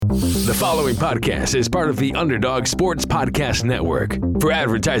The following podcast is part of the Underdog Sports Podcast Network. For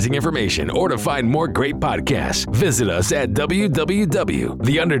advertising information or to find more great podcasts, visit us at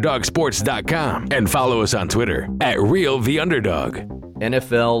www.theunderdogsports.com and follow us on Twitter at RealTheUnderdog.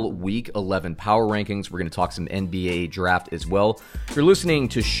 NFL Week 11 Power Rankings. We're going to talk some NBA draft as well. You're listening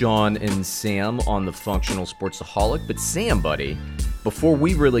to Sean and Sam on the Functional Sportsaholic. But Sam, buddy, before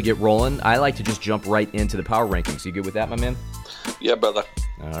we really get rolling, I like to just jump right into the Power Rankings. You good with that, my man? Yeah, brother.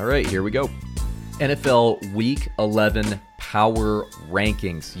 All right, here we go. NFL Week 11 Power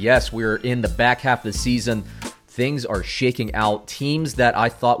Rankings. Yes, we're in the back half of the season. Things are shaking out. Teams that I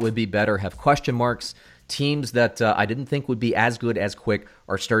thought would be better have question marks. Teams that I didn't think would be as good as quick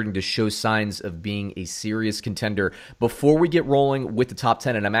are starting to show signs of being a serious contender. Before we get rolling with the top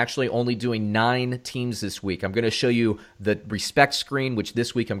 10, and I'm actually only doing 9 teams this week, I'm going to show you the respect screen, which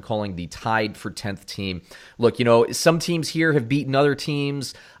this week I'm calling the tied for 10th team. Look, you know, some teams here have beaten other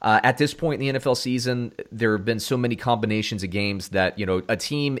teams. At this point in the NFL season, there have been so many combinations of games that, you know, a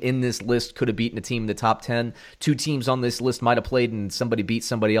team in this list could have beaten a team in the top 10. 2 teams on this list might have played and somebody beat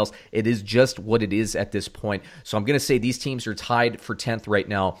somebody else. It is just what it is at this point. So I'm going to say these teams are tied for 10th right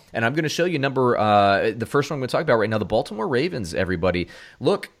now. And I'm going to show you the first one I'm going to talk about right now, the Baltimore Ravens, everybody.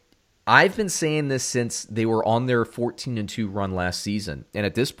 Look, I've been saying this since they were on their 14-2 run last season. And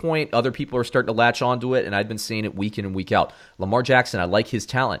at this point, other people are starting to latch onto it, and I've been saying it week in and week out. Lamar Jackson, I like his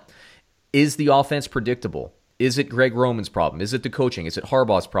talent. Is the offense predictable? Is it Greg Roman's problem? Is it the coaching? Is it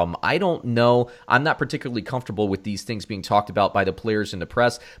Harbaugh's problem? I don't know. I'm not particularly comfortable with these things being talked about by the players and the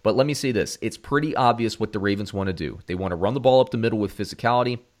press, but let me say this. It's pretty obvious what the Ravens want to do. They want to run the ball up the middle with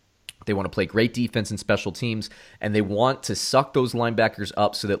physicality. They want to play great defense and special teams, and they want to suck those linebackers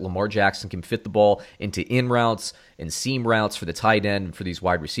up so that Lamar Jackson can fit the ball into in routes and seam routes for the tight end and for these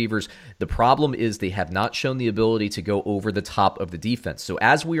wide receivers. The problem is they have not shown the ability to go over the top of the defense. So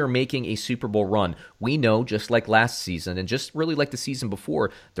as we are making a Super Bowl run, we know, just like last season and just really like the season before,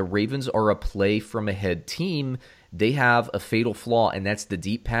 the Ravens are a play from ahead team. They have a fatal flaw, and that's the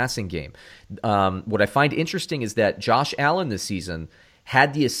deep passing game. What I find interesting is that Josh Allen this season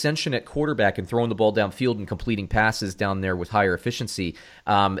had the ascension at quarterback and throwing the ball downfield and completing passes down there with higher efficiency.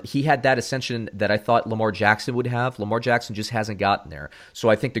 He had that ascension that I thought Lamar Jackson would have. Lamar Jackson just hasn't gotten there. So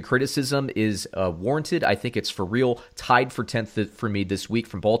I think the criticism is warranted. I think it's for real. Tied for 10th for me this week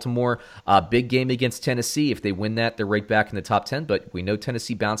from Baltimore. Big game against Tennessee. If they win that, they're right back in the top 10, but we know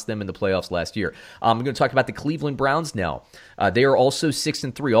Tennessee bounced them in the playoffs last year. I'm going to talk about the Cleveland Browns now. They are also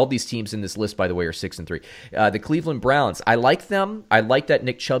 6-3. All these teams in this list, by the way, are 6-3. The Cleveland Browns, I like them. I like that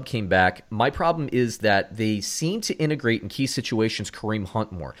Nick Chubb came back. My problem is that they seem to integrate in key situations Kareem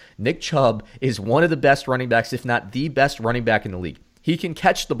Hunt more. Nick Chubb is one of the best running backs, if not the best running back in the league. He can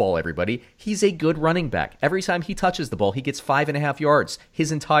catch the ball, everybody. He's a good running back. Every time he touches the ball, he gets 5.5 yards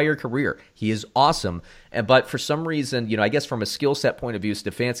his entire career. He is awesome. But for some reason, you know, I guess from a skill set point of view,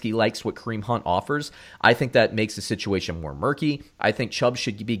 Stefanski likes what Kareem Hunt offers. I think that makes the situation more murky. I think Chubb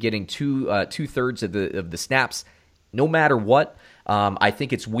should be getting two-thirds of the snaps no matter what. I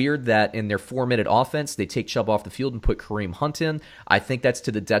think it's weird that in their 4-minute offense, they take Chubb off the field and put Kareem Hunt in. I think that's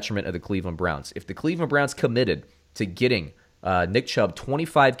to the detriment of the Cleveland Browns. If the Cleveland Browns committed to getting Nick Chubb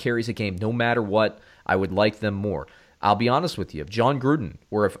 25 carries a game, no matter what, I would like them more. I'll be honest with you. If John Gruden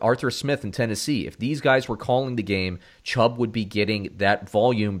or if Arthur Smith in Tennessee, if these guys were calling the game, Chubb would be getting that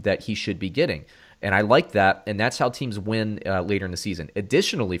volume that he should be getting. And I like that, and that's how teams win later in the season.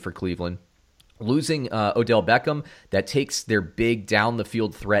 Additionally, for Cleveland, losing Odell Beckham, that takes their big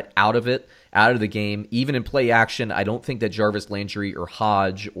down-the-field threat out of the game. Even in play action, I don't think that Jarvis Landry or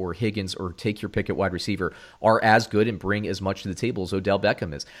Hodge or Higgins or take your pick at wide receiver are as good and bring as much to the table as Odell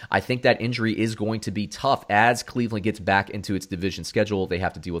Beckham is. I think that injury is going to be tough as Cleveland gets back into its division schedule. They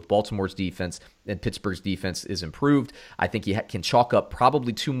have to deal with Baltimore's defense, and Pittsburgh's defense is improved. I think you can chalk up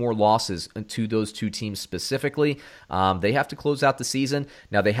probably 2 more losses to those 2 teams specifically. They have to close out the season.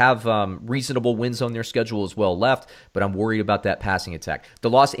 Now, they have reasonable wins on their schedule as well left, but I'm worried about that passing attack. The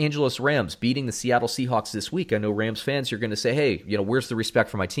Los Angeles Rams beating the Seattle Seahawks this week. I know Rams fans, you're going to say, hey, you know, where's the respect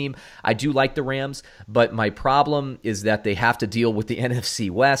for my team? I do like the Rams, but my problem is that they have to deal with the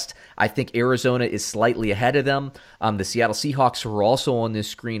NFC West. I think Arizona is slightly ahead of them. The Seattle Seahawks are also on this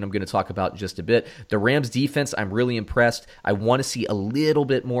screen I'm going to talk about in just a bit. The Rams defense, I'm really impressed. I want to see a little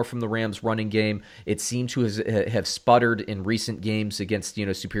bit more from the Rams running game. It seemed to have sputtered in recent games against, you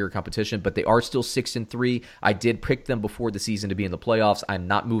know, superior competition, but they are still 6-3. I did pick them before the season to be in the playoffs. I'm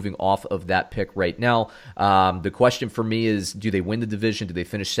not moving off of that pick right now. The question for me is, do they win the division? Do they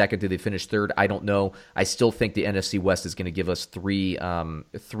finish second? Do they finish third? I don't know. I still think the NFC West is going to give us three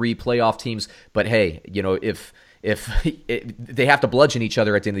playoff teams. But hey, you know, if if they have to bludgeon each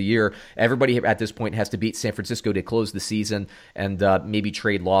other at the end of the year, everybody at this point has to beat San Francisco to close the season and maybe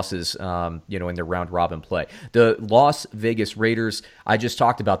trade losses, in their round robin play. The Las Vegas Raiders, I just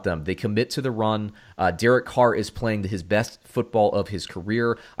talked about them. They commit to the run. Derek Carr is playing his best football of his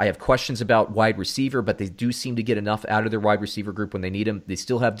career. I have questions about wide receiver, but they do seem to get enough out of their wide receiver group when they need him. They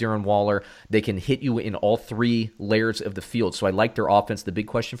still have Darren Waller. They can hit you in all three layers of the field. So I like their offense. The big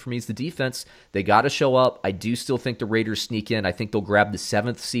question for me is the defense. They got to show up. I do still think the Raiders sneak in. I think they'll grab the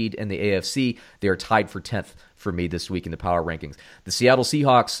 7th seed in the AFC. They are tied for 10th for me this week in the power rankings. The Seattle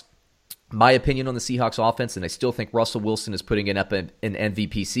Seahawks, my opinion on the Seahawks offense, and I still think Russell Wilson is putting it up an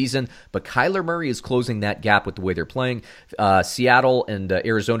MVP season, but Kyler Murray is closing that gap with the way they're playing. Seattle and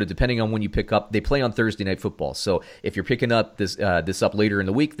Arizona, depending on when you pick up, they play on Thursday Night Football. So if you're picking up this up later in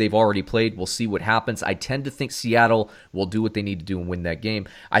the week, they've already played. We'll see what happens. I tend to think Seattle will do what they need to do and win that game.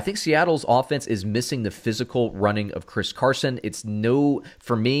 I think Seattle's offense is missing the physical running of Chris Carson.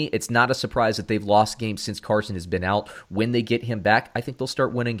 For me, it's not a surprise that they've lost games since Carson has been out. When they get him back, I think they'll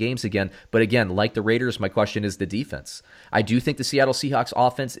start winning games again. But again, like the Raiders, my question is the defense. I do think the Seattle Seahawks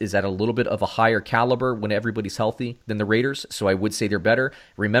offense is at a little bit of a higher caliber when everybody's healthy than the Raiders, so I would say they're better.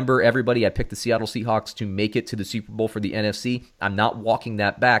 Remember, everybody, I picked the Seattle Seahawks to make it to the Super Bowl for the NFC. I'm not walking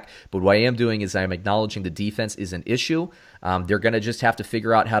that back, but what I am doing is I'm acknowledging the defense is an issue. They're going to just have to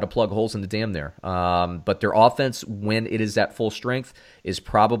figure out how to plug holes in the dam there. But their offense, when it is at full strength, is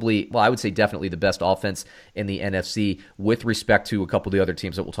probably, I would say definitely the best offense in the NFC with respect to a couple of the other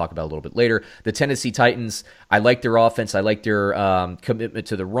teams that we'll talk about a little bit later. The Tennessee Titans, I like their offense. I like their commitment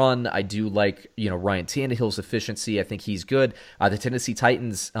to the run. I do like, Ryan Tannehill's efficiency. I think he's good. The Tennessee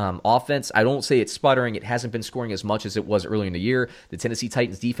Titans offense, I don't say it's sputtering. It hasn't been scoring as much as it was early in the year. The Tennessee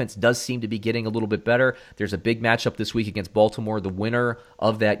Titans defense does seem to be getting a little bit better. There's a big matchup this week against Baltimore. The winner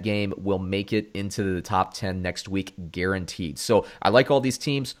of that game will make it into the top 10 next week, guaranteed. So I like all these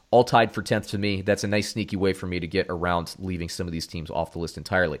teams, all tied for 10th to me. That's a nice sneaky way for me to get around leaving some of these teams off the list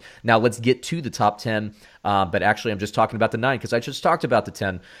entirely. Now let's get to the top 10, but actually I'm just talking about the 9 because I just talked about the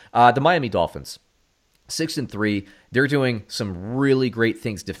 10. The Miami Dolphins, 6-3. They're doing some really great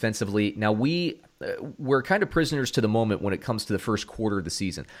things defensively. Now we're kind of prisoners to the moment when it comes to the first quarter of the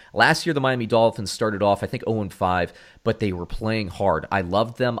season. Last year, the Miami Dolphins started off, I think, 0-5, but they were playing hard. I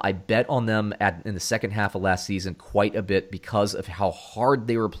loved them. I bet on them in the second half of last season quite a bit because of how hard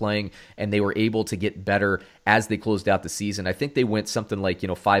they were playing, and they were able to get better as they closed out the season. I think they went something like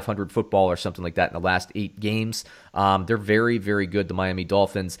 500 football or something like that in the last 8 games. They're very, very good, the Miami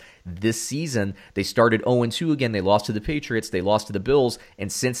Dolphins. This season, they started 0-2 again. They lost to the Patriots. They lost to the Bills,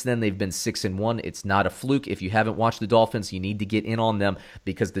 and since then, they've been 6-1. It's not a fluke. If you haven't watched the Dolphins, you need to get in on them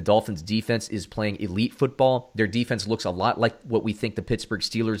because the Dolphins defense is playing elite football. Their defense looks a lot like what we think the Pittsburgh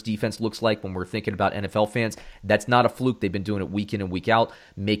Steelers defense looks like when we're thinking about NFL fans. That's not a fluke. They've been doing it week in and week out,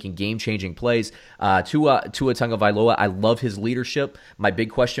 making game-changing plays. Tua Tagovailoa, I love his leadership. My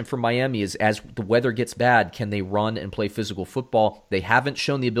big question for Miami is as the weather gets bad, can they run and play physical football? They haven't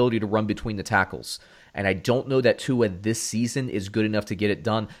shown the ability to run between the tackles. And I don't know that Tua this season is good enough to get it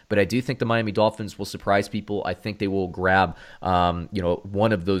done, but I do think the Miami Dolphins will surprise people. I think they will grab,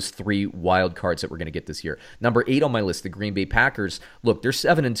 one of those 3 wild cards that we're going to get this year. Number 8 on my list, the Green Bay Packers. Look, they're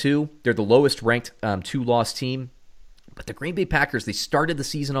 7-2. They're the lowest ranked 2-loss team. But the Green Bay Packers, they started the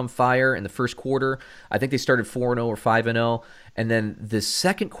season on fire in the first quarter. I think they started 4-0 or 5-0. And then the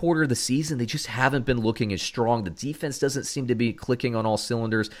second quarter of the season, they just haven't been looking as strong. The defense doesn't seem to be clicking on all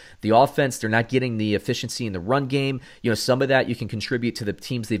cylinders. The offense, they're not getting the efficiency in the run game. Some of that you can contribute to the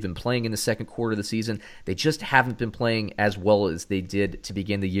teams they've been playing in the second quarter of the season. They just haven't been playing as well as they did to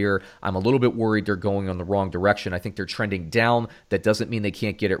begin the year. I'm a little bit worried they're going on the wrong direction. I think they're trending down. That doesn't mean they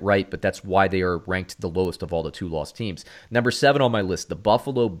can't get it right, but that's why they are ranked the lowest of all the 2-loss teams. Number 7 on my list, the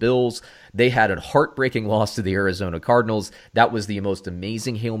Buffalo Bills. They had a heartbreaking loss to the Arizona Cardinals. That was the most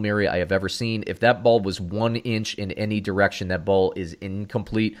amazing Hail Mary I have ever seen. If that ball was 1 inch in any direction, that ball is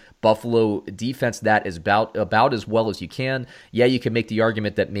incomplete. Buffalo defense that is about as well as you can. Yeah, you can make the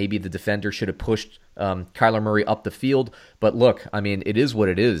argument that maybe the defender should have pushed Kyler Murray up the field. But look, it is what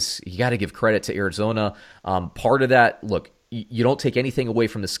it is. You got to give credit to Arizona. Part of that, look, you don't take anything away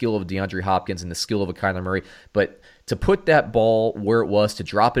from the skill of DeAndre Hopkins and the skill of a Kyler Murray, but to put that ball where it was, to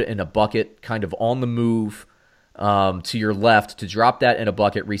drop it in a bucket, kind of on the move to your left, to drop that in a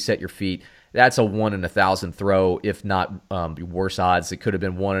bucket, reset your feet, that's a 1 in 1,000 throw, if not worse odds. It could have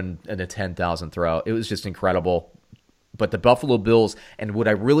been 1 in a 10,000 throw. It was just incredible. But the Buffalo Bills, and what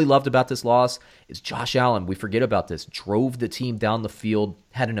I really loved about this loss is Josh Allen, we forget about this, drove the team down the field,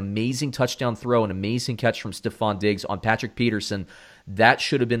 had an amazing touchdown throw, an amazing catch from Stephon Diggs on Patrick Peterson. That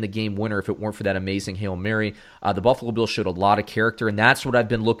should have been the game winner if it weren't for that amazing Hail Mary. The Buffalo Bills showed a lot of character, and that's what I've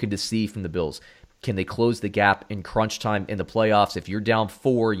been looking to see from the Bills. Can they close the gap in crunch time in the playoffs? If you're down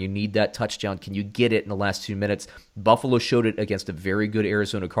 4, you need that touchdown. Can you get it in the last 2 minutes? Buffalo showed it against a very good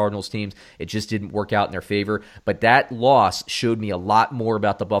Arizona Cardinals team. It just didn't work out in their favor. But that loss showed me a lot more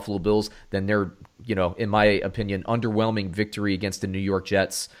about the Buffalo Bills than their, in my opinion, underwhelming victory against the New York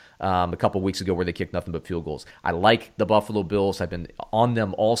Jets a couple weeks ago where they kicked nothing but field goals. I like the Buffalo Bills. I've been on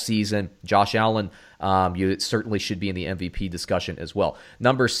them all season. Josh Allen, you certainly should be in the MVP discussion as well.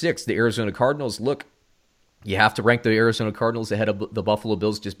 Number 6, the Arizona Cardinals. Look, you have to rank the Arizona Cardinals ahead of the Buffalo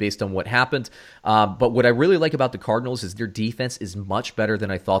Bills just based on what happened. But what I really like about the Cardinals is their defense is much better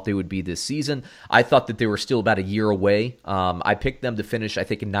than I thought they would be this season. I thought that they were still about a year away. I picked them to finish, I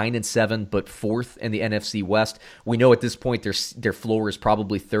think, 9-7, but 4th in the NFC West. We know at this point their floor is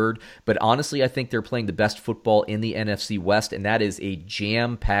probably 3rd. But honestly, I think they're playing the best football in the NFC West, and that is a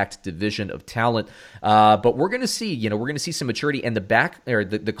jam-packed division of talent. But we're going to see, we're going to see some maturity. And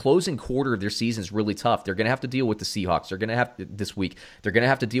the closing quarter of their season is really tough. They're going to have to deal with the Seahawks. They're going to have this week. They're going to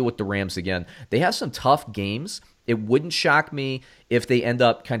have to deal with the Rams again. They have some tough games. It wouldn't shock me if they end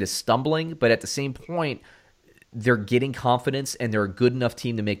up kind of stumbling, but at the same point, they're getting confidence and they're a good enough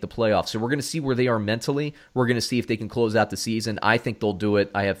team to make the playoffs. So we're going to see where they are mentally. We're going to see if they can close out the season. I think they'll do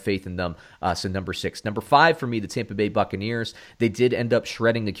it. I have faith in them. So number 6. Number 5 for me, the Tampa Bay Buccaneers. They did end up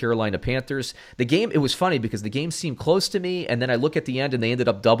shredding the Carolina Panthers. The game, it was funny because the game seemed close to me, and then I look at the end and they ended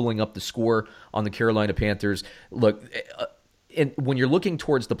up doubling up the score on the Carolina Panthers. Look, when you're looking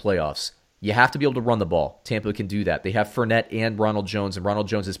towards the playoffs, you have to be able to run the ball. Tampa can do that. They have Fournette and Ronald Jones, and Ronald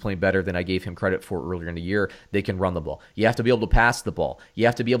Jones is playing better than I gave him credit for earlier in the year. They can run the ball. You have to be able to pass the ball. You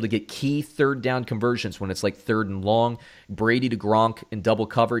have to be able to get key third down conversions when it's like 3rd and long. Brady to Gronk in double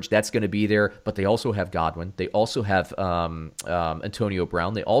coverage, that's going to be there. But they also have Godwin. They also have Antonio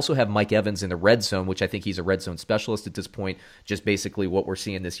Brown. They also have Mike Evans in the red zone, which I think he's a red zone specialist at this point, just basically what we're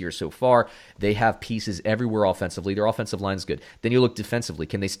seeing this year so far. They have pieces everywhere offensively. Their offensive line is good. Then you look defensively.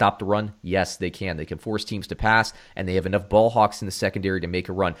 Can they stop the run? Yes, they can. They can force teams to pass, and they have enough ball hawks in the secondary to make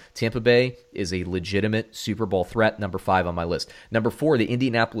a run. Tampa Bay is a legitimate Super Bowl threat, number 5 on my list. Number 4, the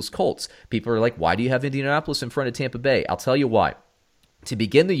Indianapolis Colts. People are like, why do you have Indianapolis in front of Tampa Bay? I'll tell you why. To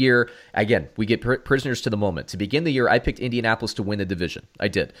begin the year, again, we get prisoners to the moment. To begin the year, I picked Indianapolis to win the division. I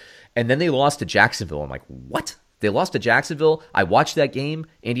did. And then they lost to Jacksonville. I'm like, what? They lost to Jacksonville. I watched that game.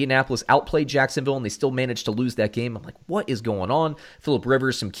 Indianapolis outplayed Jacksonville, and they still managed to lose that game. I'm like, what is going on? Phillip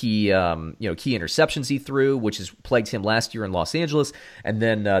Rivers, some key interceptions he threw, which has plagued him last year in Los Angeles. And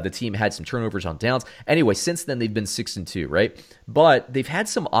then the team had some turnovers on downs. Anyway, since then they've been 6-2, right? But they've had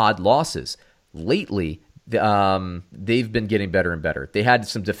some odd losses lately. They've been getting better and better. They had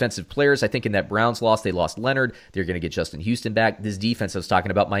some defensive players. I think in that Browns loss, they lost Leonard. They're going to get Justin Houston back. This defense I was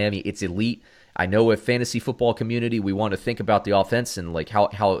talking about, Miami, it's elite. I know a fantasy football community, we want to think about the offense and like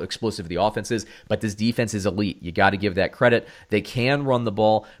how explosive the offense is, but this defense is elite. You got to give that credit. They can run the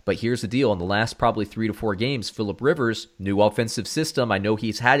ball, but here's the deal. In the last probably 3 to 4 games, Phillip Rivers, new offensive system. I know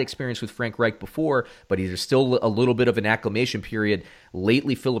he's had experience with Frank Reich before, but there's still a little bit of an acclimation period.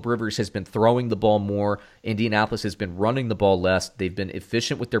 Lately, Phillip Rivers has been throwing the ball more. Indianapolis has been running the ball less. They've been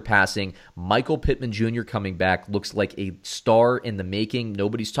efficient with their passing. Michael Pittman Jr. coming back looks like a star in the making.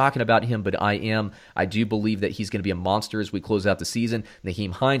 Nobody's talking about him, but I am. I do believe that he's going to be a monster as we close out the season.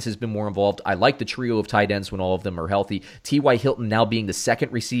 Naheem Hines has been more involved. I like the trio of tight ends when all of them are healthy. T.Y. Hilton now being the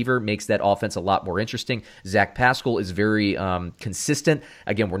second receiver makes that offense a lot more interesting. Zach Pascal is very consistent.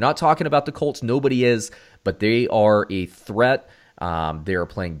 Again, we're not talking about the Colts. Nobody is, but they are a threat. They are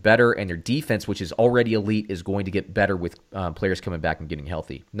playing better, and their defense, which is already elite, is going to get better with players coming back and getting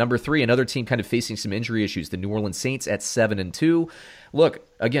healthy. Number 3, another team kind of facing some injury issues, the New Orleans Saints at 7-2. Look,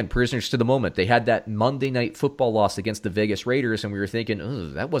 again, prisoners to the moment. They had that Monday Night Football loss against the Vegas Raiders, and we were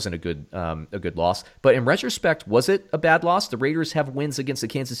thinking, that wasn't a good loss. But in retrospect, was it a bad loss? The Raiders have wins against the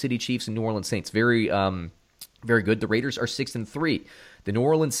Kansas City Chiefs and New Orleans Saints. Very good. The Raiders are 6-3. The New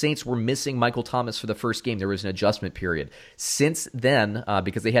Orleans Saints were missing Michael Thomas for the first game. There was an adjustment period. Since then,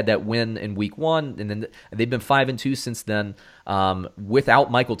 because they had that win in week 1, and then they've been 5-2 since then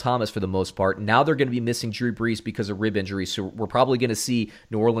without Michael Thomas for the most part. Now they're going to be missing Drew Brees because of rib injury, so we're probably going to see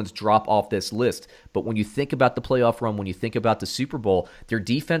New Orleans drop off this list. But when you think about the playoff run, when you think about the Super Bowl, their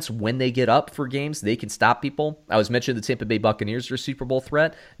defense, when they get up for games, they can stop people. I was mentioning the Tampa Bay Buccaneers are a Super Bowl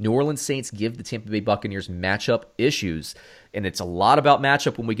threat. New Orleans Saints give the Tampa Bay Buccaneers matchup issues. And it's a lot about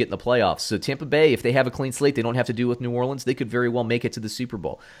matchup when we get in the playoffs. So Tampa Bay, if they have a clean slate, they don't have to deal with New Orleans, they could very well make it to the Super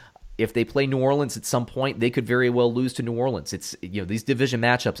Bowl. if they play New Orleans at some point, they could very well lose to New Orleans. It's, these division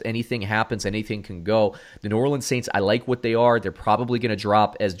matchups, anything happens, anything can go. The New Orleans Saints, I like what they are. They're probably going to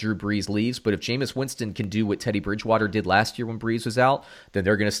drop as Drew Brees leaves, but if Jameis Winston can do what Teddy Bridgewater did last year when Brees was out, then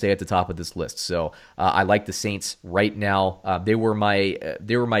they're going to stay at the top of this list. So I like the Saints right now. They were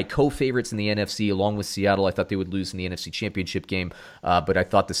my co-favorites in the NFC along with Seattle. I thought they would lose in the NFC Championship game, but I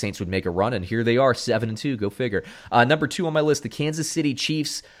thought the Saints would make a run, and here they are, 7-2. Go figure. Number 2 on my list, the Kansas City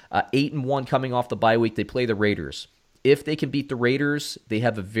Chiefs. 8-1 coming off the bye week. They play the Raiders. If they can beat the Raiders, they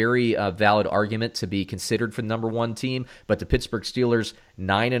have a very valid argument to be considered for the number 1 team. But the Pittsburgh Steelers,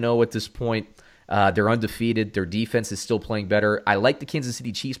 9-0 at this point. They're undefeated. Their defense is still playing better. I like the Kansas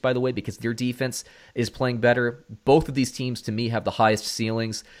City Chiefs, by the way, because their defense is playing better. Both of these teams, to me, have the highest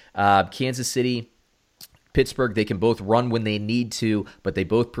ceilings. Kansas City, Pittsburgh, they can both run when they need to, but they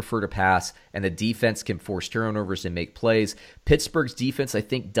both prefer to pass, and the defense can force turnovers and make plays. Pittsburgh's defense, I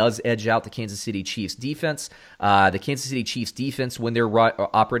think, does edge out the Kansas City Chiefs defense. The Kansas City Chiefs defense, when they're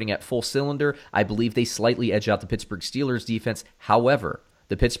operating at full cylinder, I believe they slightly edge out the Pittsburgh Steelers defense. However,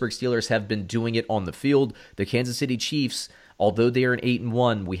 the Pittsburgh Steelers have been doing it on the field. The Kansas City Chiefs, although they are an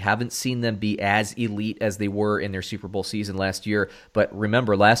 8-1, we haven't seen them be as elite as they were in their Super Bowl season last year. But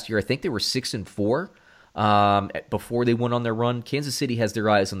remember, last year, I think they were 6-4. Before they went on their run. Kansas City has their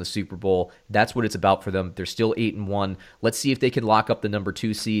eyes on the Super Bowl. That's what it's about for them. They're still 8-1. Let's see if they can lock up the number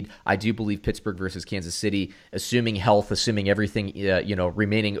 2 seed. I do believe Pittsburgh versus Kansas City, assuming health, assuming everything,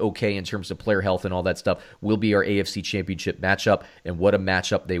 remaining okay in terms of player health and all that stuff, will be our AFC Championship matchup. And what a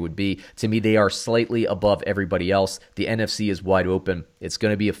matchup they would be. To me, they are slightly above everybody else. The NFC is wide open. It's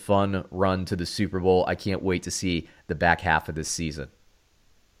going to be a fun run to the Super Bowl. I can't wait to see the back half of this season.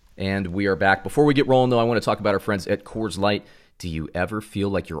 And we are back. Before we get rolling, though, I want to talk about our friends at Coors Light. Do you ever feel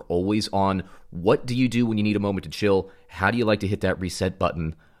like you're always on? What do you do when you need a moment to chill? How do you like to hit that reset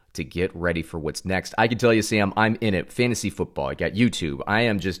button to get ready for what's next? I can tell you, Sam, I'm in it. Fantasy football. I got YouTube. I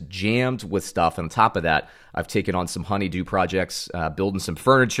am just jammed with stuff. On top of that, I've taken on some honeydew projects, building some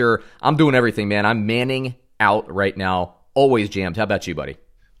furniture. I'm doing everything, man. I'm manning out right now. Always jammed. How about you, buddy?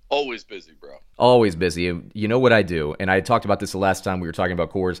 Always busy, bro. Always busy. You know what I do, and I talked about this the last time we were talking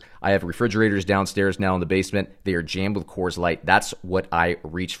about Coors. I have refrigerators downstairs now in the basement. They are jammed with Coors Light. That's what I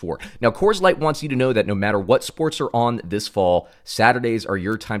reach for. Now, Coors Light wants you to know that no matter what sports are on this fall, Saturdays are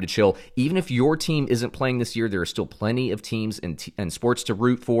your time to chill. Even if your team isn't playing this year, there are still plenty of teams and sports to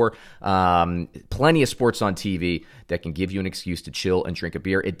root for. Plenty of sports on TV that can give you an excuse to chill and drink a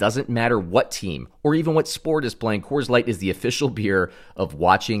beer. It doesn't matter what team or even what sport is playing. Coors Light is the official beer of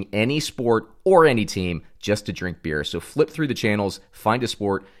watching any sport or any team just to drink beer. So flip through the channels, find a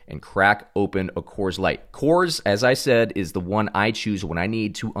sport, and crack open a Coors Light. Coors, as I said, is the one I choose when I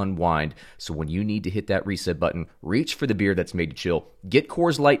need to unwind. So when you need to hit that reset button, reach for the beer that's made to chill. Get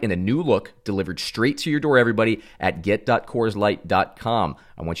Coors Light in a new look, delivered straight to your door, everybody, at get.coorslight.com.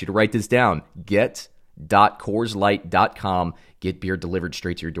 I want you to write this down. Get.coorslight.com. Get beer delivered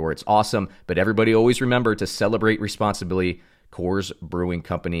straight to your door. It's awesome. But everybody always remember to celebrate responsibly. Coors Brewing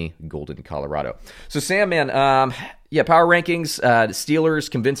Company, Golden, Colorado. So, Sam, man, power rankings. The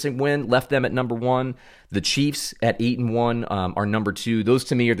Steelers, convincing win, left them at number 1. The Chiefs at 8-1 are number 2. Those,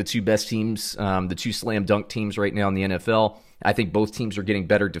 to me, are the 2 best teams, the 2 slam dunk teams right now in the NFL. I think both teams are getting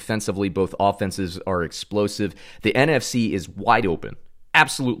better defensively. Both offenses are explosive. The NFC is wide open.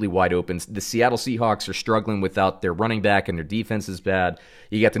 Absolutely wide open. The Seattle Seahawks are struggling without their running back, and their defense is bad.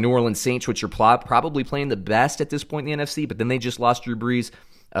 You got the New Orleans Saints, which are probably playing the best at this point in the NFC, but then they just lost Drew Brees.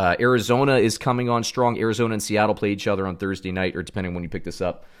 Arizona is coming on strong. Arizona and Seattle play each other on Thursday night, or depending on when you pick this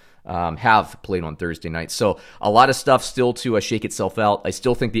up, have played on Thursday night. So a lot of stuff still to shake itself out. I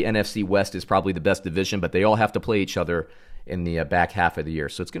still think the NFC West is probably the best division, but they all have to play each other in the back half of the year.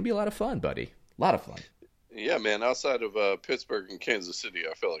 So it's going to be a lot of fun, buddy. A lot of fun. Yeah, man. Outside of Pittsburgh and Kansas City,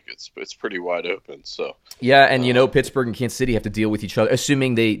 I feel like it's pretty wide open. So yeah, and Pittsburgh and Kansas City have to deal with each other.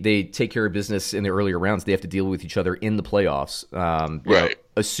 Assuming they take care of business in the earlier rounds, they have to deal with each other in the playoffs. Right.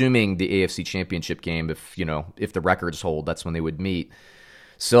 Assuming the AFC Championship game, if the records hold, that's when they would meet.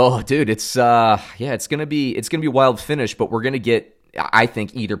 So, dude, it's gonna be a wild finish, but we're gonna get, I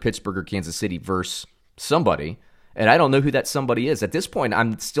think, either Pittsburgh or Kansas City versus somebody. And I don't know who that somebody is. At this point,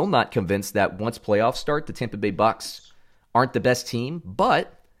 I'm still not convinced that once playoffs start, the Tampa Bay Bucks aren't the best team,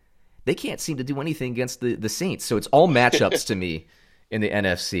 but they can't seem to do anything against the Saints. So it's all matchups to me in the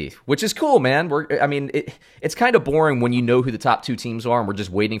NFC, which is cool, man. It's kind of boring when you know who the top 2 teams are and we're just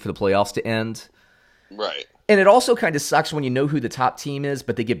waiting for the playoffs to end. Right. And it also kind of sucks when you know who the top team is,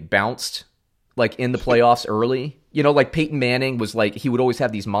 but they get bounced like in the playoffs early. Like Peyton Manning was like, he would always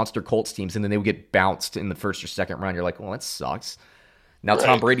have these monster Colts teams, and then they would get bounced in the first or second round. You're like, well, that sucks. Now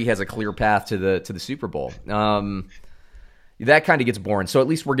Tom Brady has a clear path to the Super Bowl. That kind of gets boring. So at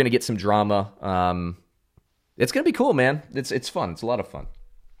least we're going to get some drama. It's going to be cool, man. It's fun. It's a lot of fun.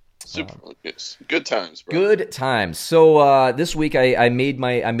 Super. It's good times, bro. Good times. So this week I made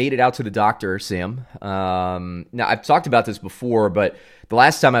it out to the doctor, Sam. Now I've talked about this before, but the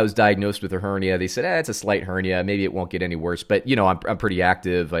last time I was diagnosed with a hernia, they said, it's a slight hernia. Maybe it won't get any worse. But I'm pretty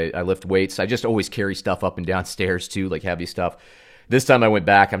active. I lift weights. I just always carry stuff up and down stairs too, like heavy stuff. This time I went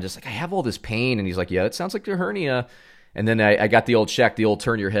back. I'm just like, I have all this pain, and he's like, yeah, it sounds like a hernia. And then I got the old check, the old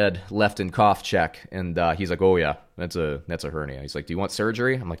turn your head left and cough check, and he's like, oh yeah, that's a hernia. He's like, do you want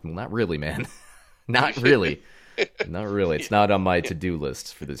surgery? I'm like, well, not really, man. Not really. Not really. It's not on my to-do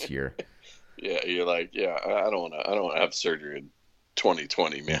list for this year. Yeah, you're like, yeah, I don't want to have surgery in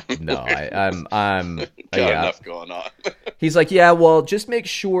 2020, man. No, I'm got enough going on. He's like, yeah, well, just make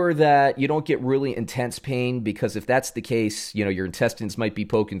sure that you don't get really intense pain, because if that's the case, your intestines might be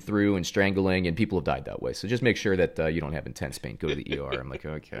poking through and strangling, and people have died that way. So just make sure that you don't have intense pain. Go to the ER. I'm like,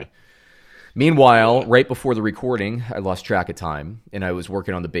 okay. Meanwhile, right before the recording, I lost track of time, and I was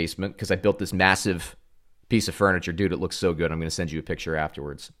working on the basement because I built this massive piece of furniture. Dude, it looks so good. I'm going to send you a picture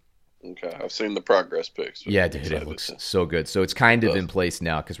afterwards. Okay, I've seen the progress pics. Yeah, dude, it looks so good. So it's kind of in place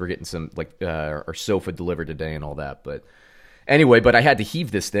now because we're getting some, our sofa delivered today and all that. But anyway, I had to heave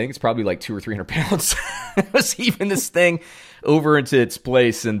this thing. It's probably like 200 or 300 pounds. I was heaving this thing over into its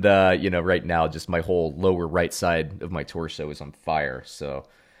place. And, right now, just my whole lower right side of my torso is on fire. So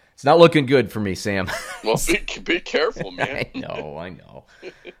it's not looking good for me, Sam. Well, be careful, man. I know.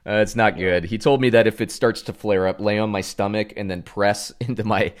 It's not good. He told me that if it starts to flare up, lay on my stomach and then press into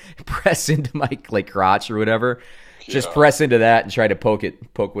my crotch or whatever. Yeah. Just press into that and try to poke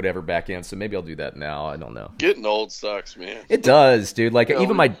whatever back in. So maybe I'll do that now. I don't know. Getting old sucks, man. It does, dude. Like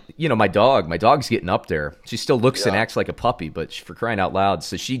even my dog's getting up there. She still looks and acts like a puppy, but for crying out loud.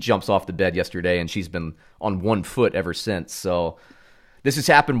 So she jumps off the bed yesterday and she's been on one foot ever since. So this has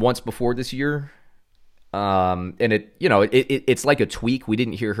happened once before this year, and it's like a tweak. We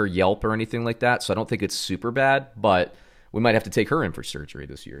didn't hear her yelp or anything like that, so I don't think it's super bad, but we might have to take her in for surgery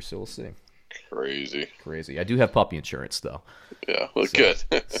this year, so we'll see. Crazy. I do have puppy insurance, though. Yeah, well, good.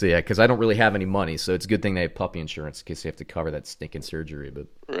 So, yeah, because I don't really have any money, so it's a good thing they have puppy insurance in case they have to cover that stinking surgery. But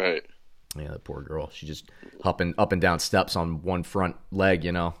right. Yeah, that poor girl. She just hopping up and down steps on one front leg,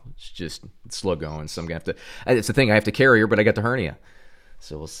 It's slow going, so I'm going to have to... It's the thing, I have to carry her, but I got the hernia.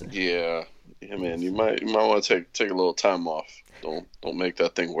 So we'll see. Yeah, man. You might want to take a little time off. Don't make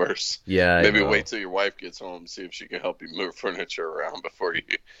that thing worse. Yeah, maybe wait till your wife gets home, see if she can help you move furniture around before you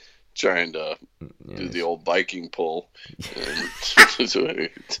trying to do the old Viking pull.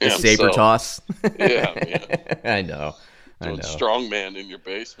 The saber toss. Yeah, man. I know. Strongman in your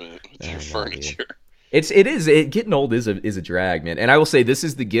basement with your furniture. Getting old is a drag, man. And I will say this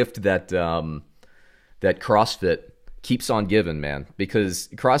is the gift that that CrossFit keeps on giving, man, because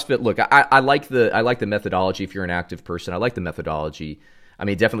CrossFit, look, I like the methodology. If you're an active person, I like the methodology. I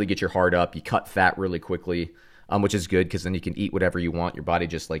mean, definitely get your heart up. You cut fat really quickly, which is good because then you can eat whatever you want. Your body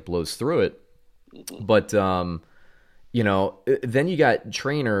just blows through it. Mm-hmm. But, then you got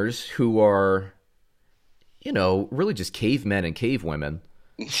trainers who are, really just cavemen and cavewomen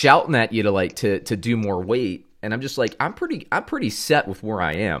shouting at you to do more weight. And I'm just like, I'm pretty set with where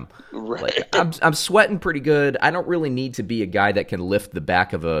I am. Right. I'm sweating pretty good. I don't really need to be a guy that can lift the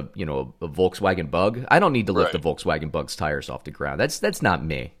back of a Volkswagen Bug. I don't need to lift the Volkswagen Bug's tires off the ground. That's not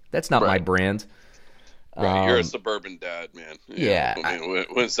me. That's not my brand. Right. You're a suburban dad, man. Yeah. I mean,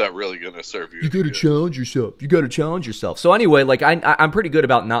 when's that really going to serve you? You got to challenge yourself. So anyway, I'm pretty good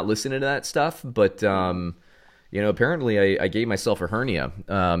about not listening to that stuff, but apparently I gave myself a hernia.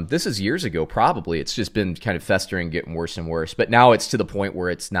 This is years ago, probably. It's just been kind of festering, getting worse and worse. But now it's to the point where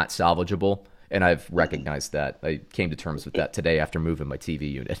it's not salvageable, and I've recognized that. I came to terms with that today after moving my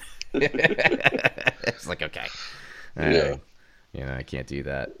TV unit. It's like, okay. I can't do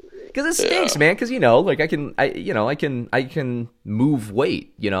that. Because it stinks, man. Because, I can move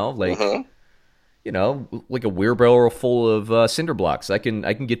weight, like a wheelbarrow full of cinder blocks. I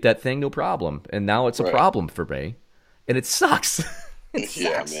can get that thing, no problem. And now it's a problem for me, and it sucks.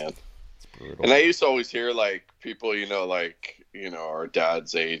 Yeah, man. It's brutal. And I used to always hear people, our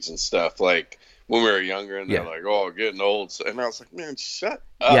dad's age and stuff, when we were younger, and they're like, "Oh, getting old," and I was like, "Man, shut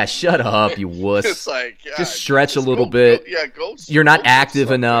up!" Yeah, shut up, you wuss. It's like, just stretch a little bit. Go. You're not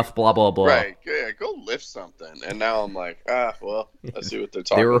active enough. Blah blah blah. Right? Yeah, go lift something. And now I'm like, well, I see what they're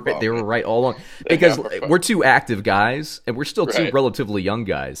talking about. They were right all along because we're two active guys, and we're still two relatively young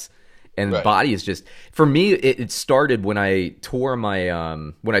guys. And the body is just, for me, it started when I tore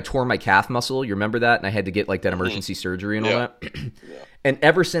my calf muscle. You remember that? And I had to get that emergency surgery and all that. And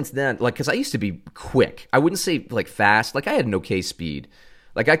ever since then, like, because I used to be quick. I wouldn't say like fast. Like I had an okay speed.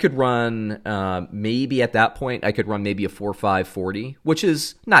 Like I could run, maybe at that point, I could run maybe a 4.5 40, which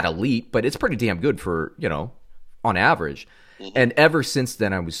is not elite, but it's pretty damn good for, on average. And ever since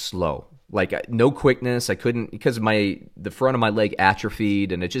then, I was slow. Like no quickness. I couldn't, because the front of my leg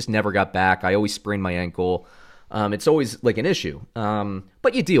atrophied and it just never got back. I always sprained my ankle. It's always like an issue.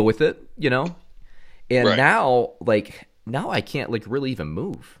 But you deal with it, And right. now I can't like really even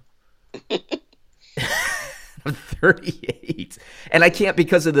move. I'm 38, and I can't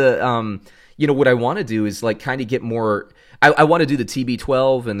because of the, what I want to do is like kind of get more. I want to do the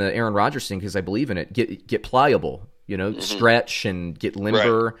TB12 and the Aaron Rodgers thing because I believe in it. Get pliable, stretch and get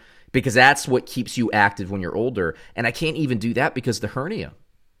limber, right. Because that's what keeps you active when you're older. And I can't even do that because of the hernia.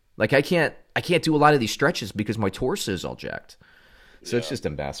 Like I can't do a lot of these stretches because my torso is all jacked. So It's just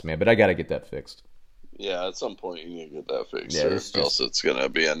a mess, man. But I got to get that fixed. Yeah, at some point you need to get that fixed, or else it's gonna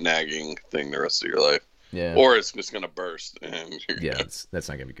be a nagging thing the rest of your life. Yeah. Or it's just going to burst. And that's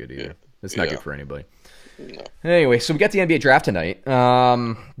not going to be good either. It's not good for anybody. No. Anyway, so we got the NBA draft tonight.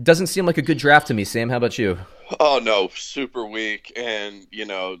 Doesn't seem like a good draft to me, Sam. How about you? Oh, no. Super weak. And,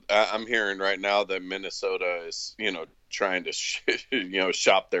 I'm hearing right now that Minnesota is, trying to,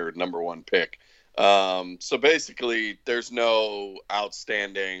 shop their number one pick. So basically, there's no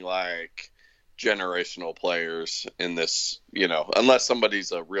outstanding, like, generational players in this, unless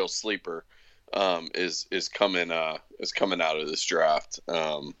somebody's a real sleeper. Is coming out of this draft.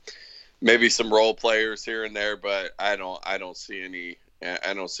 Maybe some role players here and there, but I don't see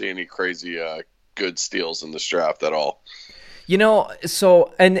any crazy good steals in this draft at all.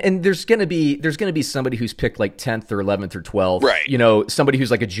 So and there's gonna be somebody who's picked like 10th or 11th or 12th, right? Somebody who's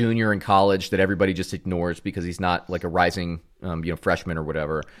like a junior in college that everybody just ignores because he's not like a rising freshman or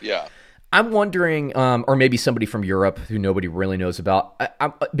whatever. Yeah. I'm wondering, or maybe somebody from Europe who nobody really knows about,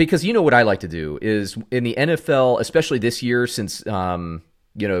 because what I like to do is in the NFL, especially this year since,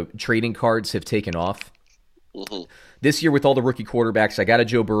 trading cards have taken off. Mm-hmm. This year with all the rookie quarterbacks, I got a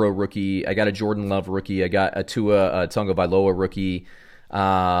Joe Burrow rookie, I got a Jordan Love rookie, I got a Tua Tagovailoa rookie.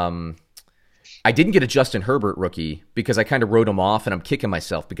 I didn't get a Justin Herbert rookie because I kind of wrote him off, and I'm kicking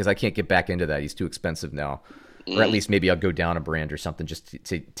myself because I can't get back into that. He's too expensive now. Or at least maybe I'll go down a brand or something just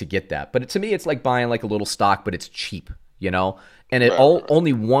to get that. But to me, it's like buying like a little stock, but it's cheap, And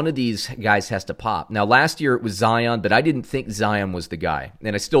only one of these guys has to pop. Now, last year it was Zion, but I didn't think Zion was the guy.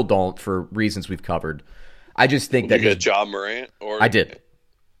 And I still don't for reasons we've covered. I just think that you got Ja Morant? I did.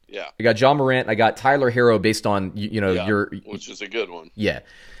 Yeah. I got Ja Morant. I got Tyler Hero based on, which is a good one. Yeah.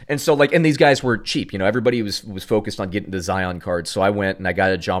 And so, and these guys were cheap. Everybody was focused on getting the Zion cards. So I went and I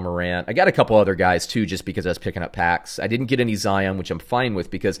got a Ja Morant. I got a couple other guys, too, just because I was picking up packs. I didn't get any Zion, which I'm fine with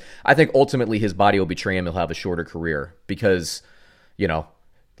because I think ultimately his body will betray him. He'll have a shorter career because,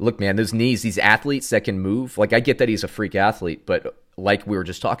 look, man, those knees, these athletes that can move, like I get that he's a freak athlete, but like we were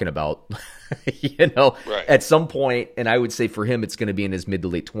just talking about, right. At some point, and I would say for him, it's going to be in his mid to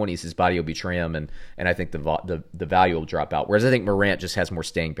late 20s, his body will betray him, and I think the value will drop out. Whereas I think Morant just has more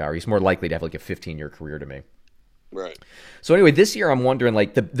staying power. He's more likely to have like a 15-year career to me. Right. So anyway, this year I'm wondering,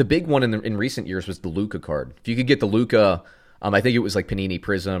 like the big one in recent years was the Luka card. If you could get the Luka, I think it was like Panini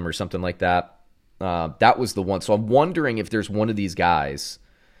Prism or something like that. That was the one. So I'm wondering if there's one of these guys.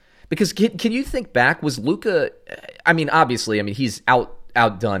 Because can you think back? Was Luka? Obviously, he's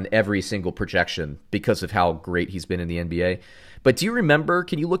outdone every single projection because of how great he's been in the NBA. But do you remember?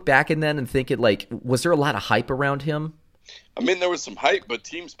 Can you look back and think it like was there a lot of hype around him? There was some hype, but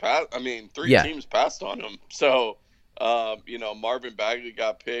teams passed. Teams passed on him. So, Marvin Bagley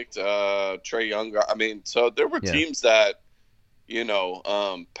got picked. Trae Young. So there were teams that,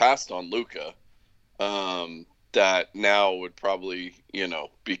 passed on Luka. That now would probably,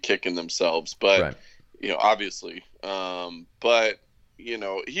 be kicking themselves. But, obviously. But,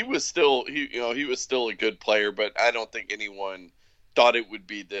 he was still a good player, but I don't think anyone thought it would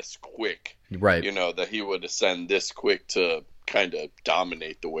be this quick. Right. That he would ascend this quick to kind of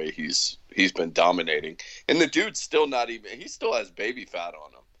dominate the way he's been dominating. And the dude's still he still has baby fat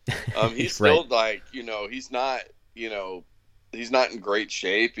on him. He's still right. He's not, he's not in great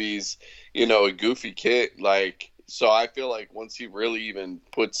shape. He's, a goofy kid. So I feel like once he really even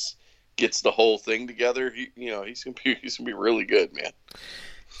gets the whole thing together, he's gonna be really good, man.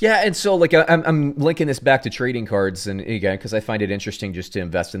 Yeah, and so I'm linking this back to trading cards, and again, because I find it interesting just to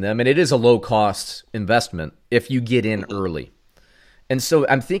invest in them, and it is a low cost investment if you get in early. And so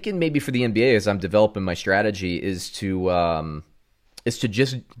I'm thinking maybe for the NBA, as I'm developing my strategy, is to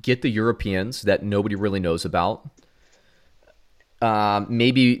just get the Europeans that nobody really knows about.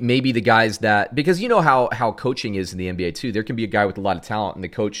 Maybe the guys that, because you know how coaching is in the NBA too. There can be a guy with a lot of talent and the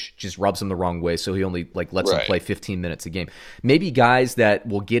coach just rubs him the wrong way, so he only lets him play 15 minutes a game. Maybe guys that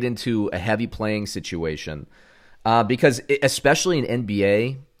will get into a heavy playing situation, because especially in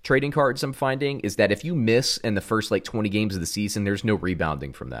NBA trading cards, I'm finding is that if you miss in the first 20 games of the season, there's no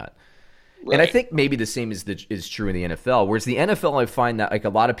rebounding from that. Right. And I think maybe the same is true in the NFL. Whereas the NFL, I find that a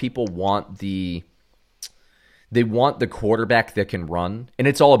lot of people want the quarterback that can run, and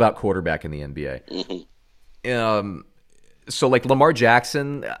it's all about quarterback in the NBA. Mm-hmm. So Lamar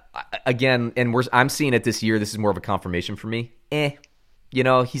Jackson, again, and I'm seeing it this year. This is more of a confirmation for me. He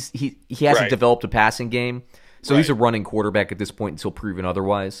hasn't developed a passing game, so he's a running quarterback at this point until proven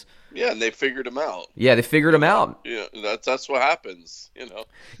otherwise. Yeah, and they figured him out. Yeah, they figured him out. Yeah, that's what happens.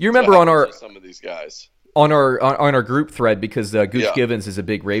 You remember on some of these guys. On our group thread, because Gooch Givens is a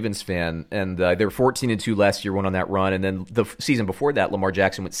big Ravens fan, and they were 14-2 last year, went on that run, and then the season before that, Lamar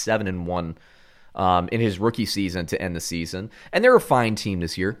Jackson went 7-1 in his rookie season to end the season, and they're a fine team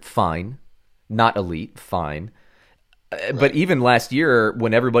this year, fine, not elite, fine. But even last year,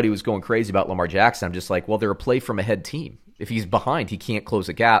 when everybody was going crazy about Lamar Jackson, I'm just like, well, they're a play from ahead team. If he's behind, he can't close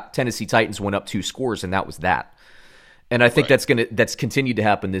a gap. Tennessee Titans went up 2 scores, and that was that. And I think that's continued to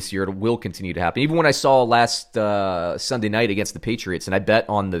happen this year. It will continue to happen. Even when I saw last Sunday night against the Patriots, and I bet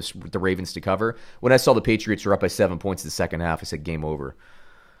on the Ravens to cover, when I saw the Patriots were up by 7 points in the second half, I said, game over.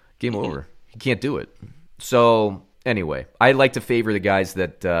 Game over. You can't do it. So anyway, I like to favor the guys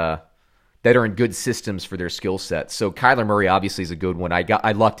that are in good systems for their skill set. So Kyler Murray obviously is a good one.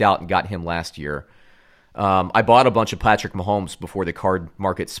 I lucked out and got him last year. I bought a bunch of Patrick Mahomes before the card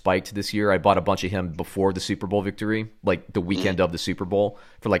market spiked this year. I bought a bunch of him before the Super Bowl victory, the weekend of the Super Bowl,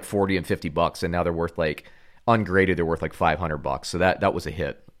 for $40 and $50, and now they're worth ungraded. They're worth $500. So that was a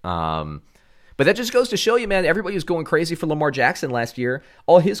hit. But that just goes to show you, man. Everybody was going crazy for Lamar Jackson last year.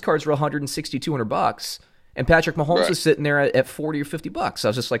 All his cards were $160, $200, and Patrick Mahomes was sitting there at $40 or $50. I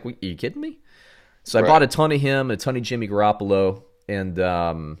was just like, are you kidding me? So I bought a ton of him, a ton of Jimmy Garoppolo, and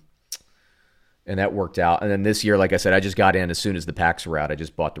that worked out. And then this year, like I said, I just got in as soon as the packs were out. I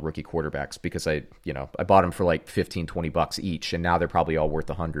just bought the rookie quarterbacks because I bought them for $15, $20 each, and now they're probably all worth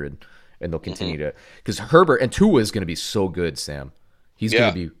 $100, and they'll continue to, because Herbert and Tua is going to be so good, Sam. He's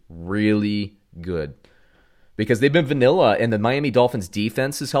going to be really good because they've been vanilla, and the Miami Dolphins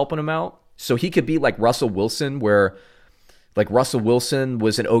defense is helping him out. So he could be like Russell Wilson, where Russell Wilson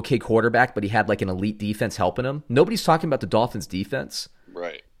was an okay quarterback, but he had an elite defense helping him. Nobody's talking about the Dolphins defense.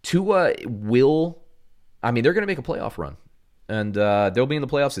 Right. Tua they're going to make a playoff run, and they'll be in the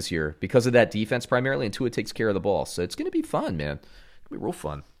playoffs this year because of that defense primarily, and Tua takes care of the ball. So it's going to be fun, man. It's going to be real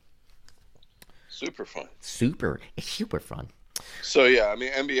fun. Super fun. It's super fun. So, yeah,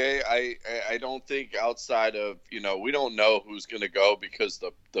 NBA, I don't think outside of, we don't know who's going to go because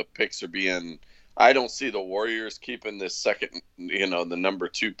the picks are being – I don't see the Warriors keeping this second, the number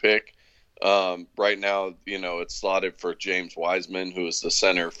 2 pick. Right now, it's slotted for James Wiseman, who is the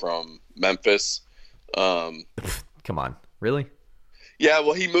center from Memphis. Come on, really? Yeah,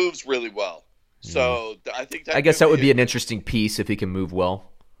 well, he moves really well. So I guess that would be an interesting piece if he can move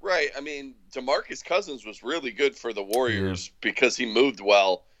well. Right. DeMarcus Cousins was really good for the Warriors because he moved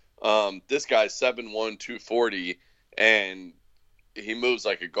well. This guy's 7'1", 240, and he moves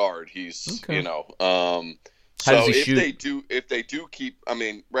like a guard. He's So if they do keep,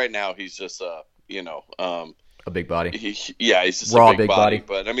 right now he's just a big body. He's just raw a big body.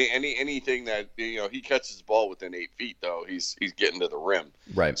 But anything that he catches the ball within 8 feet though, he's getting to the rim.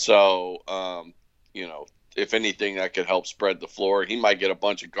 Right. So if anything that could help spread the floor, he might get a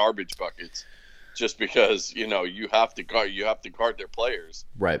bunch of garbage buckets, just because you have to guard their players.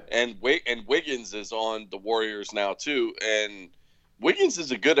 Right. And Wiggins is on the Warriors now too, and Wiggins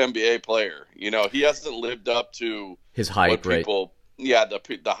is a good NBA player. He hasn't lived up to his hype, right?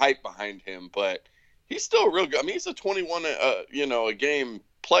 The hype behind him, but he's still real good. He's a 21, a game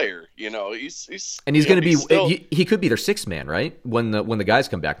player. He's and he's going to be. He could be their 6th man, right? When the guys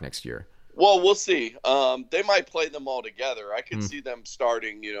come back next year. Well, we'll see. They might play them all together. I could see them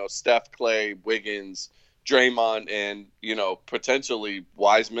starting, Steph, Clay, Wiggins, Draymond, and potentially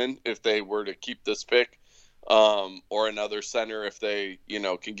Wiseman if they were to keep this pick. Or another center if they,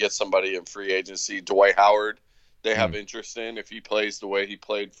 can get somebody in free agency. Dwight Howard, they have interest in if he plays the way he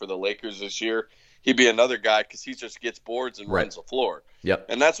played for the Lakers this year. He'd be another guy because he just gets boards and runs the floor. Yep.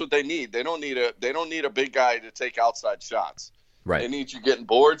 And that's what they need. They don't need a big guy to take outside shots. Right. They need you getting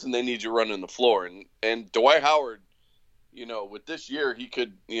boards and they need you running the floor. And Dwight Howard, with this year, he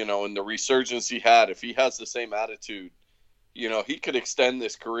could, in the resurgence he had, if he has the same attitude, he could extend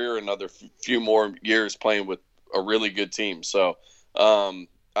this career another few more years playing with a really good team. So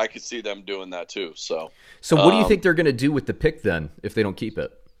I could see them doing that too. So what do you think they're going to do with the pick then if they don't keep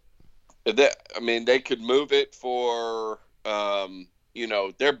it? They could move it for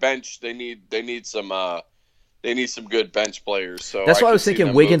their bench. They need some good bench players. So that's why I was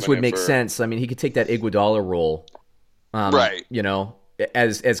thinking Wiggins would make sense. I mean, he could take that Iguodala role, right?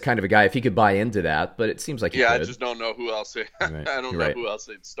 As kind of a guy if he could buy into that. But it seems like he could. I just don't know who else. I don't know who else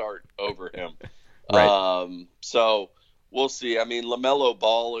they'd start over him. Right. So we'll see. I mean, LaMelo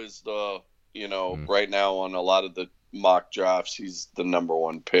Ball is the right now on a lot of the mock drafts, he's the number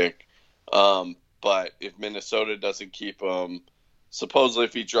one pick. But if Minnesota doesn't keep him, supposedly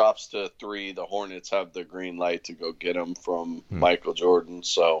if he drops to 3, the Hornets have the green light to go get him from Michael Jordan.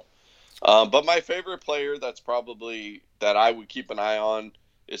 So, but my favorite player that I would keep an eye on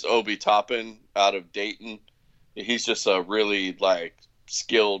is Obi Toppin out of Dayton. He's just a really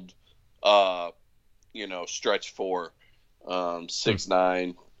skilled, stretch 4,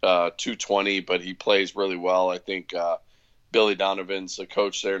 6'9", 220, but he plays really well. I think Billy Donovan's the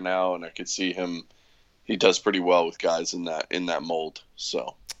coach there now, and I could see him. He does pretty well with guys in that mold.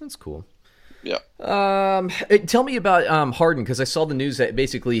 So that's cool. Yeah. Tell me about Harden, because I saw the news that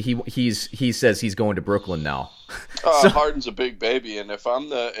basically he says he's going to Brooklyn now. Harden's a big baby, and if I'm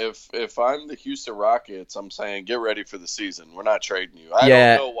the Houston Rockets, I'm saying get ready for the season. We're not trading you. I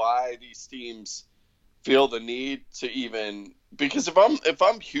don't know why these teams feel the need to even, because if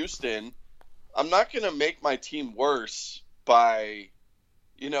I'm Houston, I'm not going to make my team worse by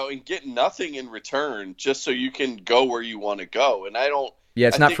and get nothing in return just so you can go where you want to go. And I don't. Yeah,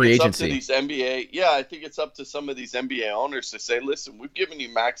 it's not free agency. I think it's up to some of these NBA owners to say, listen, we've given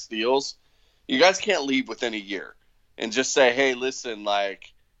you max deals. You guys can't leave within a year and just say, hey, listen, I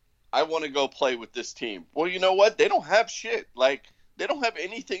want to go play with this team. Well, you know what? They don't have shit. They don't have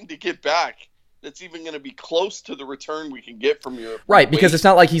anything to get back that's even going to be close to the return we can get from your because it's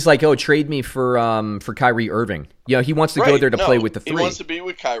not like he's like, oh, trade me for Kyrie Irving. He wants to go there to play with the 3. He wants to be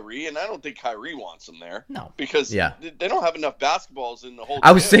with Kyrie, and I don't think Kyrie wants him there. No, because they don't have enough basketballs in the whole.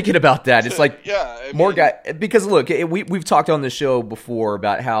 I was thinking about that. It's like more guy, because look, we've talked on the show before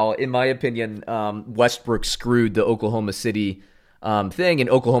about how, in my opinion, Westbrook screwed the Oklahoma City thing in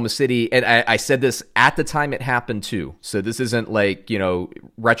Oklahoma City, and I said this at the time it happened too. So this isn't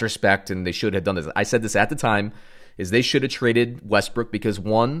retrospect and they should have done this. I said this at the time, is they should have traded Westbrook because,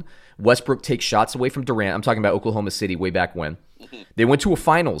 one, Westbrook takes shots away from Durant. I'm talking about Oklahoma City way back when. They went to a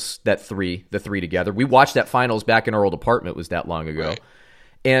finals, the three together. We watched that finals back in our old apartment. It was that long ago. Right.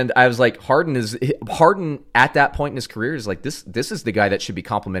 And I was like, Harden at that point in his career is like, this is the guy that should be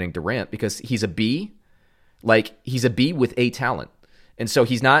complimenting Durant, because he's a B. He's a B with A talent. And so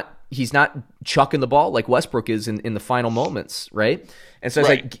he's not chucking the ball like Westbrook is in the final moments, right? And so it's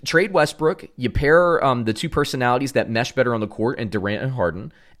like, trade Westbrook, you pair the two personalities that mesh better on the court, and Durant and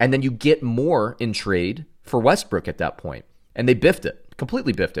Harden, and then you get more in trade for Westbrook at that point. And they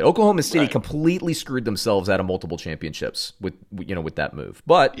completely biffed it. Oklahoma City completely screwed themselves out of multiple championships with that move.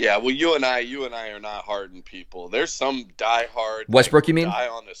 But yeah, well, you and I are not Harden people. There's some diehard Westbrook. You mean die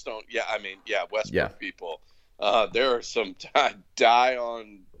on the stone? Yeah, I mean, Westbrook people. There are some die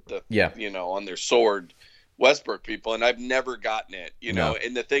on the on their sword Westbrook people, and I've never gotten it. No.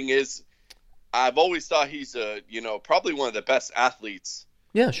 And the thing is, I've always thought he's probably one of the best athletes.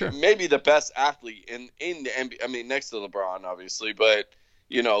 Yeah, sure. Maybe the best athlete in the NBA. I mean, next to LeBron, obviously, but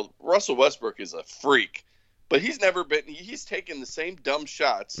Russell Westbrook is a freak. But he's taken the same dumb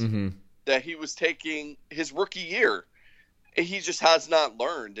shots that he was taking his rookie year. He just has not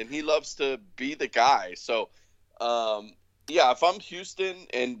learned, and he loves to be the guy. So, if I'm Houston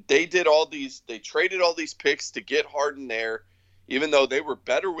and they traded all these picks to get Harden there, even though they were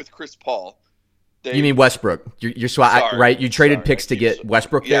better with Chris Paul. You mean Westbrook? You're right? You traded picks to get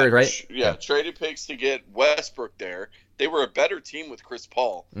Westbrook there, right? Yeah, traded picks to get Westbrook there. They were a better team with Chris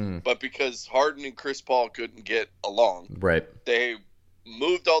Paul, but because Harden and Chris Paul couldn't get along, right? They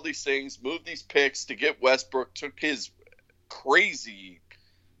moved all these things, moved these picks to get Westbrook, took his crazy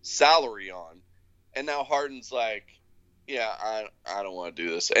salary on, and now Harden's like, I don't want to do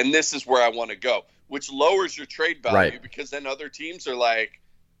this, and this is where I want to go, which lowers your trade value because then other teams are like,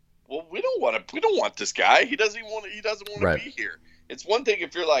 well, we don't want this guy. He doesn't want to be here. It's one thing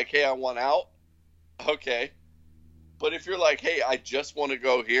if you're like, hey, I want out, okay, but if you're like, hey, I just want to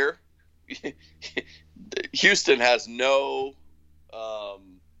go here, Houston has no.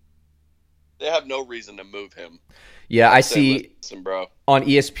 They have no reason to move him. Yeah, I see. Listen, bro. On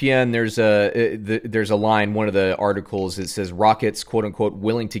ESPN, there's a line, one of the articles, it says Rockets, quote unquote,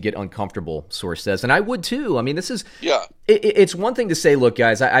 willing to get uncomfortable, source says. And I would too. I mean, this is, it's one thing to say, look,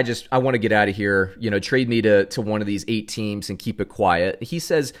 guys, I want to get out of here, trade me to one of these 8 teams and keep it quiet. He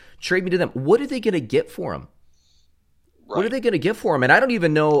says, trade me to them. What are they going to get for him? Right. What are they going to get for him? And I don't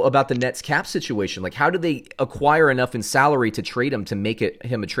even know about the Nets cap situation. Like, how do they acquire enough in salary to trade him to make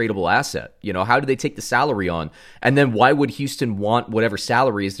him a tradable asset? How do they take the salary on? And then why would Houston want whatever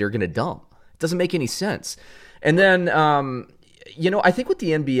salaries they're going to dump? It doesn't make any sense. And then, I think what the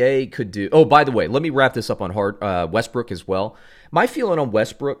NBA could do. Oh, by the way, let me wrap this up on Westbrook as well. My feeling on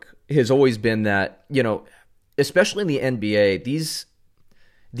Westbrook has always been that, especially in the NBA,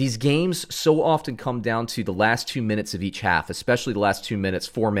 these games so often come down to the last 2 minutes of each half, especially the last 2 minutes,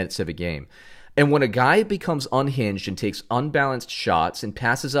 4 minutes of a game. And when a guy becomes unhinged and takes unbalanced shots and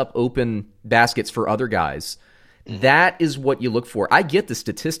passes up open baskets for other guys, that is what you look for. I get the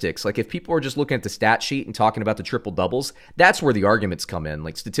statistics. Like, if people are just looking at the stat sheet and talking about the triple doubles, that's where the arguments come in.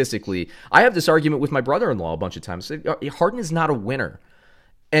 Like, statistically, I have this argument with my brother-in-law a bunch of times. Harden is not a winner.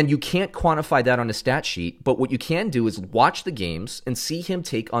 And you can't quantify that on a stat sheet, but what you can do is watch the games and see him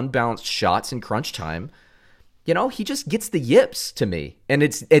take unbalanced shots in crunch time. He just gets the yips to me, and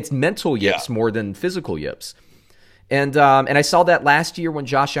it's mental yips more than physical yips. And I saw that last year when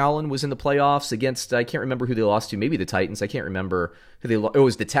Josh Allen was in the playoffs against, I can't remember who they lost to, maybe the Titans. I can't remember who they lost. It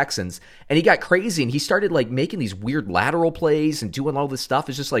was the Texans, and he got crazy and he started like making these weird lateral plays and doing all this stuff.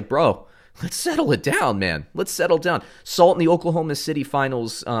 It's just like, bro, let's settle it down, man. Let's settle down. Saw it in the Oklahoma City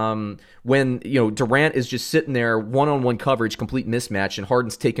finals when Durant is just sitting there, one-on-one coverage, complete mismatch, and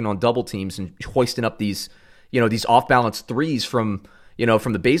Harden's taking on double teams and hoisting up these off-balance threes from the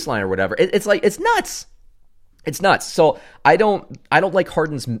baseline or whatever. It's like, it's nuts. It's nuts. So I don't like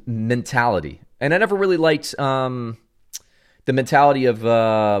Harden's mentality, and I never really liked the mentality of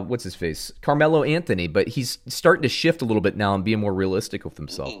what's his face, Carmelo Anthony, but he's starting to shift a little bit now and being more realistic with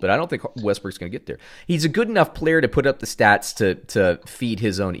himself. But I don't think Westbrook's going to get there. He's a good enough player to put up the stats to feed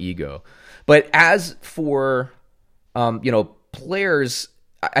his own ego. But as for players,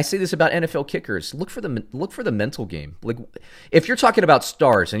 I say this about NFL kickers: look for the mental game. Like, if you're talking about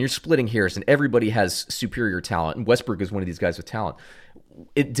stars and you're splitting hairs and everybody has superior talent, and Westbrook is one of these guys with talent,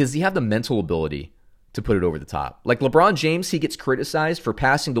 does he have the mental ability to put it over the top? Like LeBron James, he gets criticized for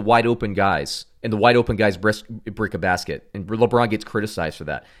passing the wide open guys, and the wide open guys break a basket, and LeBron gets criticized for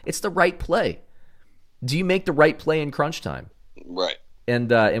that. It's the right play. Do you make the right play in crunch time? Right. And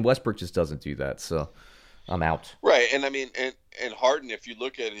Westbrook just doesn't do that, so I'm out. Right, and I mean, and Harden, if you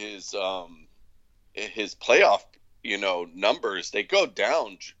look at his playoff, numbers, they go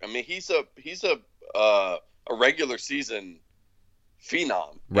down. I mean, he's a regular season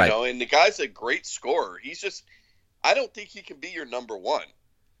phenom, right? And the guy's a great scorer. I don't think he can be your number one,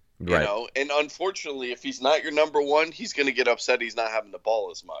 right? And unfortunately, if he's not your number one, he's going to get upset he's not having the ball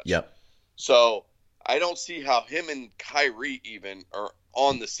as much. Yep. So I don't see how him and Kyrie even are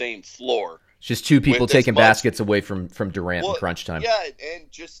on the same floor. It's just two people taking baskets away from Durant in crunch time. Yeah,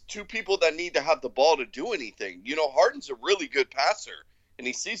 and just two people that need to have the ball to do anything. Harden's a really good passer, and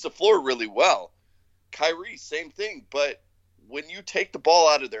he sees the floor really well. Kyrie, same thing, but when you take the ball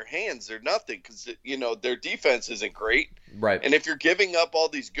out of their hands, they're nothing because, their defense isn't great. Right. And if you're giving up all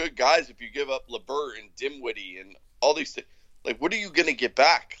these good guys, if you give up LeVert and Dinwiddie and all these things, like, what are you going to get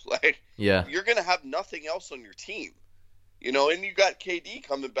back? Like, yeah, you're going to have nothing else on your team. And you got KD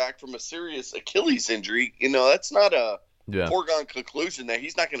coming back from a serious Achilles injury. That's not a foregone conclusion that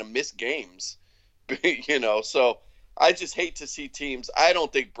he's not going to miss games. So I just hate to see teams. I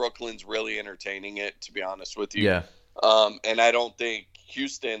don't think Brooklyn's really entertaining it, to be honest with you. Yeah. And I don't think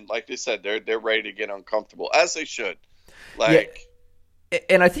Houston, like they said, they're ready to get uncomfortable, as they should. Like, yeah.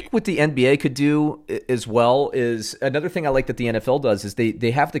 And I think what the NBA could do as well is another thing I like that the NFL does is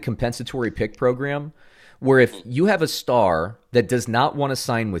they have the compensatory pick program, where if you have a star that does not want to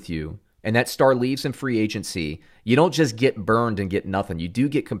sign with you and that star leaves in free agency, you don't just get burned and get nothing. You do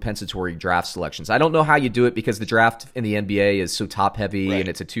get compensatory draft selections. I don't know how you do it because the draft in the NBA is so top heavy, right, and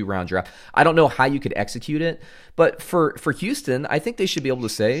it's a 2-round draft. I don't know how you could execute it. But for Houston, I think they should be able to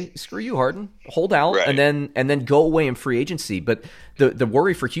say, screw you, Harden, hold out, right, and then go away in free agency. But the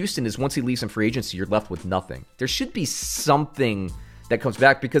worry for Houston is once he leaves in free agency, you're left with nothing. There should be something that comes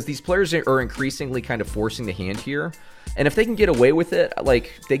back because these players are increasingly kind of forcing the hand here. And if they can get away with it,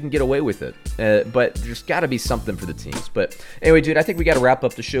 they can get away with it. But there's got to be something for the teams. But anyway, dude, I think we got to wrap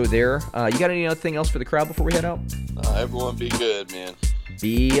up the show there. You got anything else for the crowd before we head out? Everyone be good, man.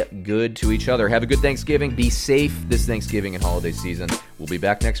 Be good to each other. Have a good Thanksgiving. Be safe this Thanksgiving and holiday season. We'll be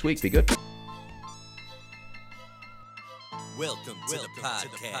back next week. Be good. Welcome to the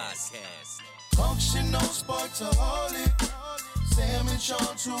podcast. Functional Sportsaholic. Sam and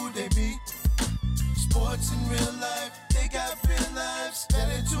Sean, true they be. Sports in real life, they got real lives.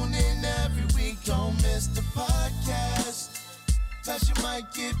 Better tune in every week, don't miss the podcast. Cause you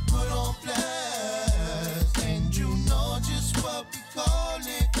might get put on blast. And you know just what we call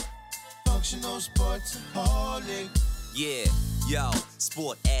it. Functional Sportsaholic. Yeah, yo,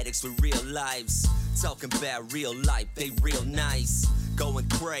 sport addicts with real lives. Talking about real life, they real nice. Going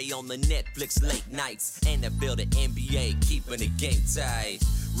cray on the Netflix late nights. NFL to NBA, keeping the game tight.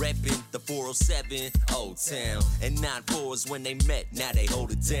 Reppin' the 407, Old Town. And 9-4s when they met, now they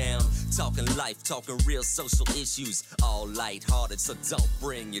hold it down. Talking life, talking real social issues. All lighthearted, so don't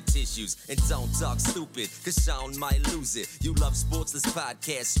bring your tissues. And don't talk stupid, cause Sean might lose it. You love sports, this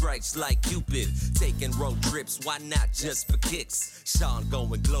podcast strikes like Cupid. Taking road trips, why not just for kicks? Sean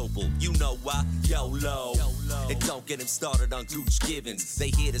going global, you know why? YOLO. And don't get him started on Gooch Givens. They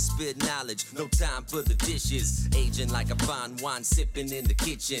here to spit knowledge, no time for the dishes. Aging like a fine wine, sipping in the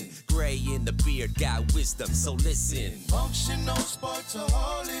kitchen. Gray in the beard, got wisdom, so listen. Functional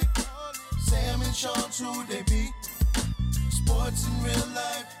Sportsaholic. Sam and Sean, true they be. Sports in real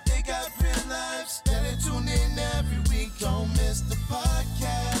life, they got real lives. Better tune in every week, don't miss the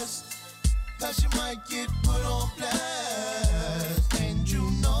podcast. Cause you might get put on blast. And you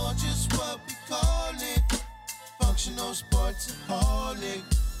know just what we call it. Functional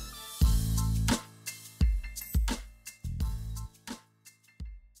Sportsaholic.